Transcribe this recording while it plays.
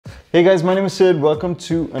Hey guys, my name is Sid. Welcome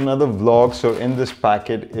to another vlog. So in this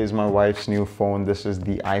packet is my wife's new phone. This is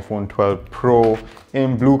the iPhone 12 Pro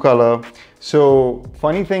in blue color. So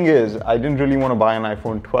funny thing is, I didn't really want to buy an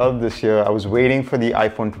iPhone 12 this year. I was waiting for the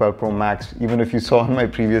iPhone 12 Pro Max. Even if you saw in my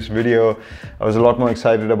previous video, I was a lot more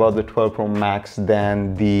excited about the 12 Pro Max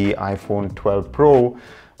than the iPhone 12 Pro.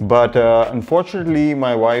 But unfortunately,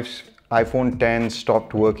 my wife's iPhone 10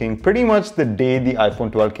 stopped working pretty much the day the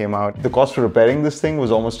iPhone 12 came out. The cost for repairing this thing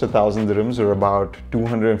was almost 1,000 dirhams or about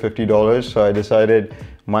 $250. So I decided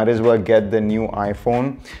might as well get the new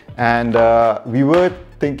iPhone. And we were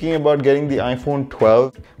thinking about getting the iPhone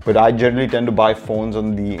 12, but I generally tend to buy phones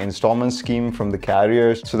on the installment scheme from the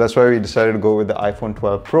carriers. So that's why we decided to go with the iPhone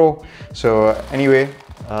 12 Pro. So anyway,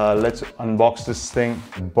 let's unbox this thing.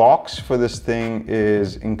 The box for this thing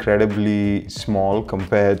is incredibly small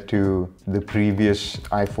compared to the previous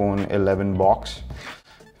iPhone 11 box.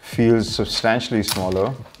 Feels substantially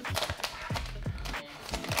smaller.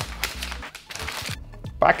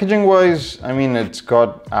 Packaging wise, I mean, it's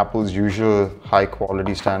got Apple's usual high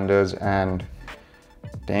quality standards, and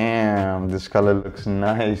damn, this color looks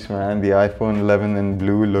nice, man. The iPhone 11 in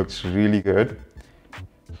blue looks really good.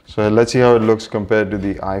 So let's see how it looks compared to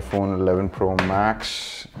the iPhone 11 Pro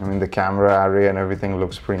Max. I mean, the camera array and everything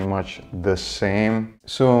looks pretty much the same.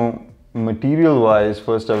 So material wise,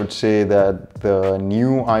 first I would say that the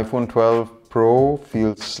new iPhone 12 Pro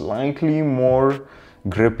feels slightly more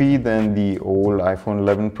grippy than the old iPhone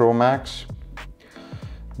 11 Pro Max.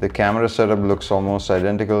 The camera setup looks almost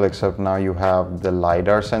identical, except now you have the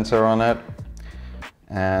LiDAR sensor on it.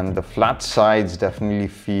 And the flat sides definitely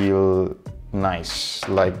feel nice.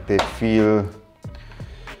 Like they feel,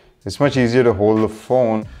 it's much easier to hold the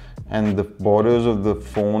phone, and the borders of the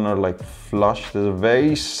phone are like flush. There's a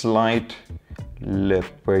very slight lip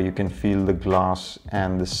where you can feel the glass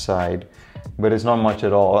and the side, but it's not much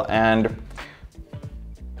at all. And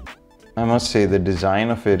I must say the design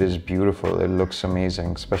of it is beautiful. It looks amazing,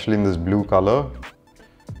 especially in this blue color.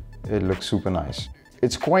 It looks super nice.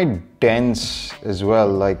 It's quite dense as well.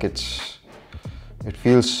 Like it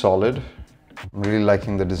feels solid. I'm really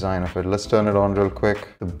liking the design of it. Let's turn it on real quick.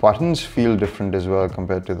 The buttons feel different as well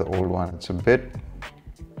compared to the old one. It's a bit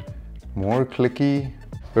more clicky.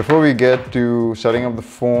 Before we get to setting up the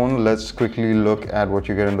phone, let's quickly look at what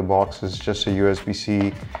you get in the box. It's just a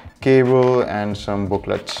USB-C cable and some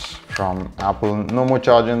booklets from Apple. No more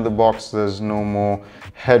charger in the box. There's no more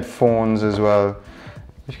headphones as well,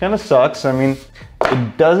 which kind of sucks. I mean,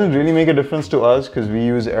 it doesn't really make a difference to us because we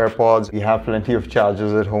use AirPods. We have plenty of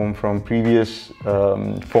chargers at home from previous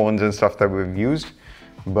phones and stuff that we've used.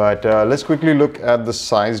 But let's quickly look at the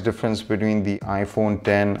size difference between the iPhone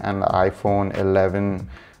 10 and the iPhone 11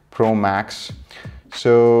 Pro Max.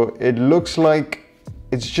 So it looks like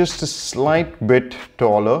it's just a slight bit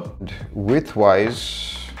taller.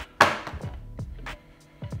 Width-wise,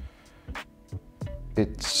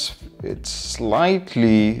 it's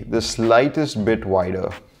slightly, the slightest bit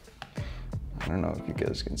wider. I don't know if you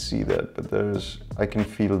guys can see that, but I can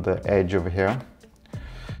feel the edge over here.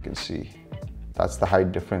 You can see that's the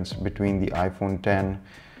height difference between the iPhone 10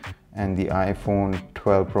 and the iPhone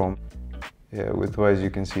 12 Pro. Yeah, width-wise you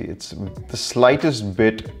can see it's the slightest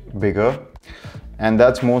bit bigger, and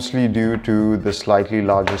that's mostly due to the slightly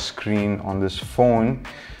larger screen on this phone.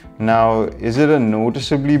 Now, is it a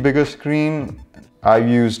noticeably bigger screen? I've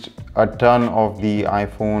used a ton of the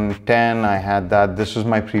iPhone 10. I had that. This was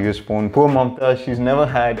my previous phone. Poor Mamta, she's never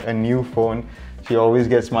had a new phone. She always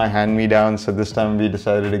gets my hand-me-down. So this time we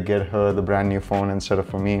decided to get her the brand new phone instead of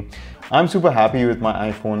for me. I'm super happy with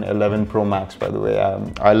my iPhone 11 Pro Max, by the way.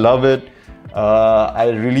 I love it. I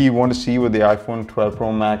really want to see what the iPhone 12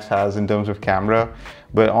 Pro Max has in terms of camera.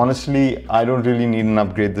 But honestly, I don't really need an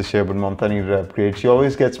upgrade this year, but Mamta needed an upgrade. She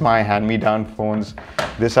always gets my hand-me-down phones.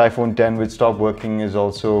 This iPhone 10 which stopped working is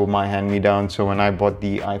also my hand-me-down. So when I bought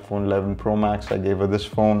the iPhone 11 Pro Max, I gave her this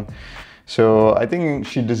phone. So I think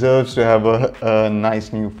she deserves to have a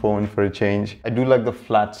nice new phone for a change. I do like the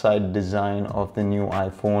flat side design of the new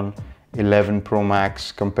iPhone 11 Pro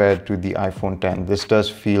Max compared to the iPhone 10. This does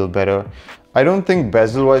feel better. I don't think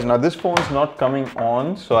bezel wise, now this phone is not coming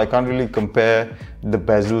on, so I can't really compare the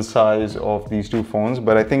bezel size of these two phones,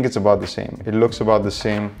 but I think it's about the same. It looks about the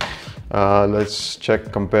same. Let's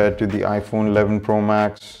check compared to the iPhone 11 Pro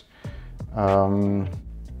Max.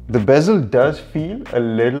 The bezel does feel a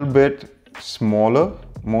little bit smaller,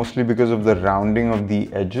 mostly because of the rounding of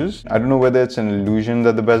the edges. I don't know whether it's an illusion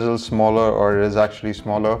that the bezel is smaller or it is actually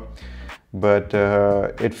smaller, but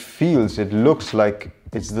it looks like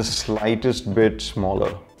it's the slightest bit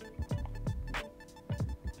smaller.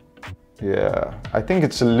 Yeah, I think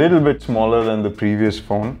it's a little bit smaller than the previous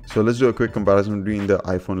phone. So let's do a quick comparison between the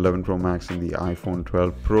iPhone 11 Pro Max and the iPhone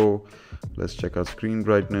 12 Pro. Let's check out screen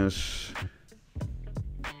brightness.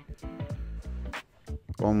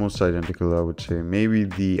 Almost identical, I would say. Maybe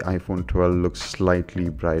the iPhone 12 looks slightly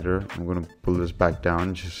brighter. I'm going to pull this back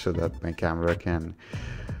down just so that my camera can,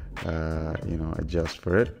 adjust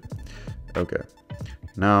for it. Okay.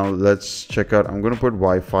 Now let's check out. I'm going to put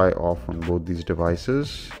Wi-Fi off on both these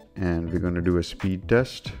devices and we're going to do a speed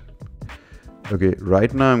test. Okay,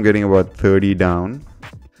 right now I'm getting about 30 down.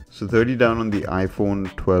 So 30 down on the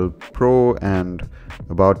iPhone 12 Pro and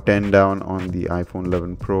about 10 down on the iPhone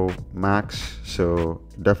 11 Pro Max. So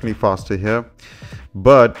definitely faster here.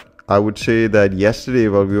 But I would say that yesterday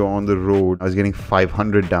while we were on the road, I was getting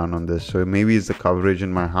 500 down on this. So maybe it's the coverage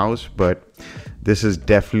in my house, but this is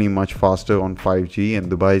definitely much faster on 5G,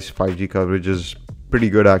 and Dubai's 5G coverage is pretty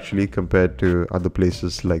good actually compared to other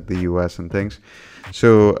places like the US and things.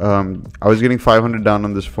 So I was getting 500 down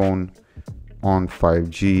on this phone on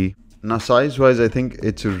 5G. Now size wise, I think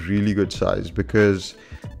it's a really good size because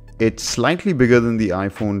it's slightly bigger than the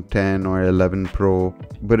iPhone 10 or 11 Pro,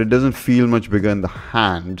 but it doesn't feel much bigger in the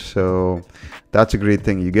hand. So that's a great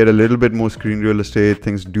thing. You get a little bit more screen real estate.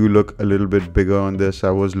 Things do look a little bit bigger on this.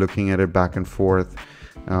 I was looking at it back and forth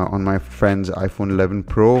on my friend's iPhone 11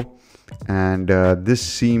 Pro, and this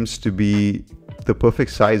seems to be the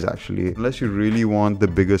perfect size actually, unless you really want the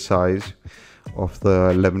bigger size of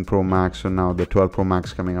the 11 Pro Max or now the 12 Pro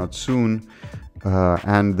Max coming out soon.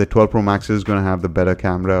 And the 12 Pro Max is going to have the better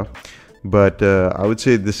camera, but I would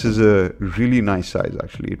say this is a really nice size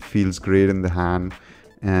actually. It feels great in the hand,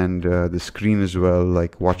 and the screen as well,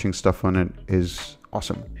 like watching stuff on it is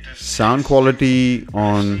awesome. Sound quality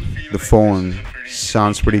on the phone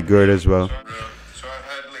sounds pretty good as well.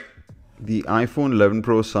 The iPhone 11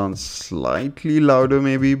 Pro sounds slightly louder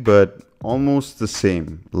maybe, but almost the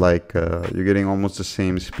same. Like you're getting almost the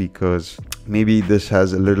same speakers. Maybe this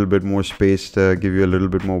has a little bit more space to give you a little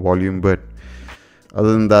bit more volume, but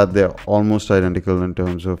other than that, they're almost identical in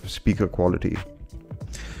terms of speaker quality.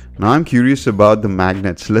 Now I'm curious about the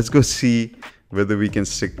magnets. Let's go see whether we can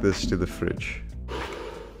stick this to the fridge.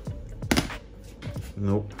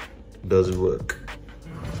 Nope, doesn't work.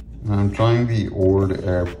 I'm trying the old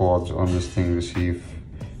AirPods on this thing to see if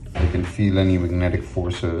I can feel any magnetic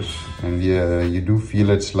forces, and yeah, you do feel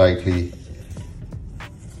it slightly,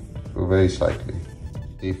 very slightly.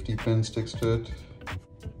 Safety pin sticks to it.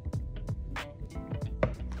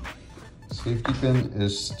 Safety pin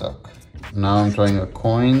is stuck. Now I'm trying a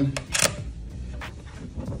coin.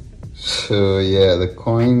 So yeah, the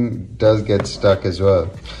coin does get stuck as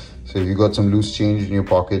well. So if you got some loose change in your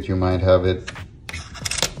pocket, you might have it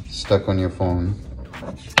stuck on your phone.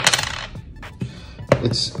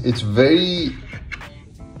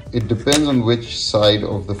 It depends on which side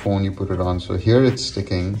of the phone you put it on. So here it's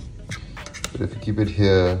sticking, but if you keep it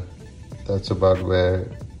here, that's about where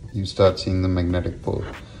you start seeing the magnetic pull.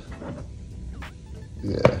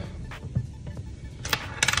 Yeah.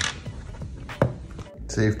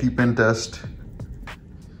 Safety pin test.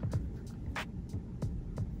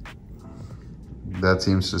 That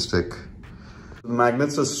seems to stick. The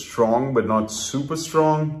magnets are strong, but not super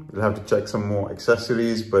strong. You'll have to check some more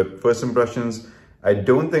accessories, but first impressions, I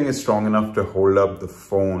don't think it's strong enough to hold up the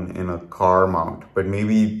phone in a car mount, but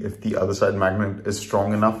maybe if the other side magnet is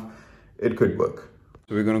strong enough, it could work.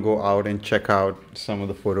 So we're gonna go out and check out some of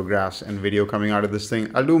the photographs and video coming out of this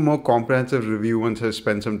thing. I'll do a more comprehensive review once I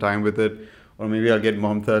spend some time with it, or maybe I'll get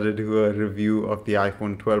Mamta to do a review of the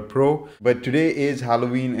iPhone 12 Pro. But today is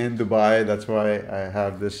Halloween in Dubai. That's why I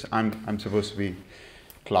have this. I'm supposed to be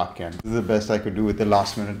Clark Kent. This is the best I could do with the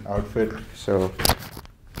last minute outfit. So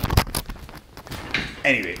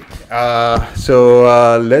anyway,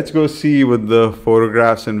 let's go see what the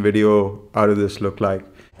photographs and video out of this look like.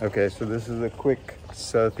 Okay, so this is a quick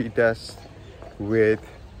selfie test with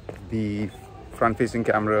the front-facing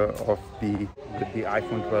camera of the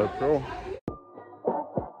iPhone 12 Pro.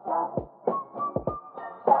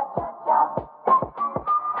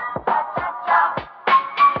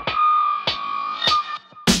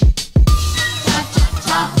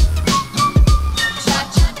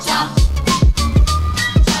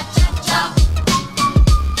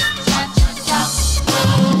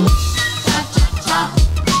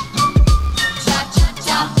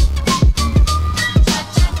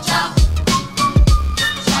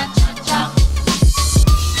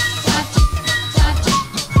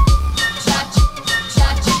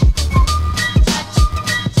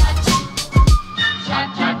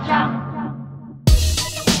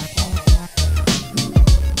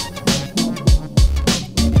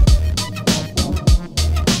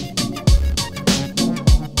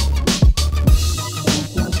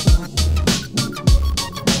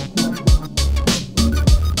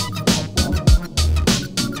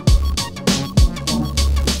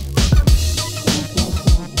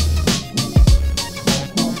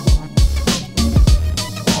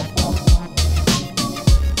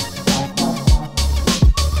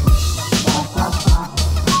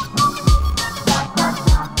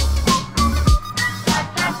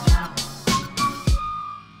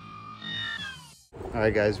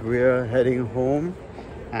 Alright guys, we're heading home,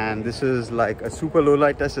 and this is like a super low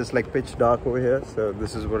light test. It's like pitch dark over here, so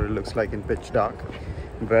this is what it looks like in pitch dark.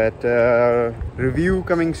 But review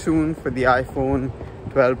coming soon for the iPhone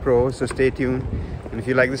 12 Pro, so stay tuned. And if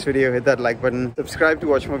you like this video, hit that like button, subscribe to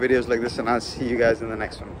watch more videos like this, and I'll see you guys in the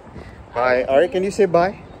next one. Bye. Ari, can you say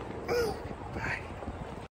bye?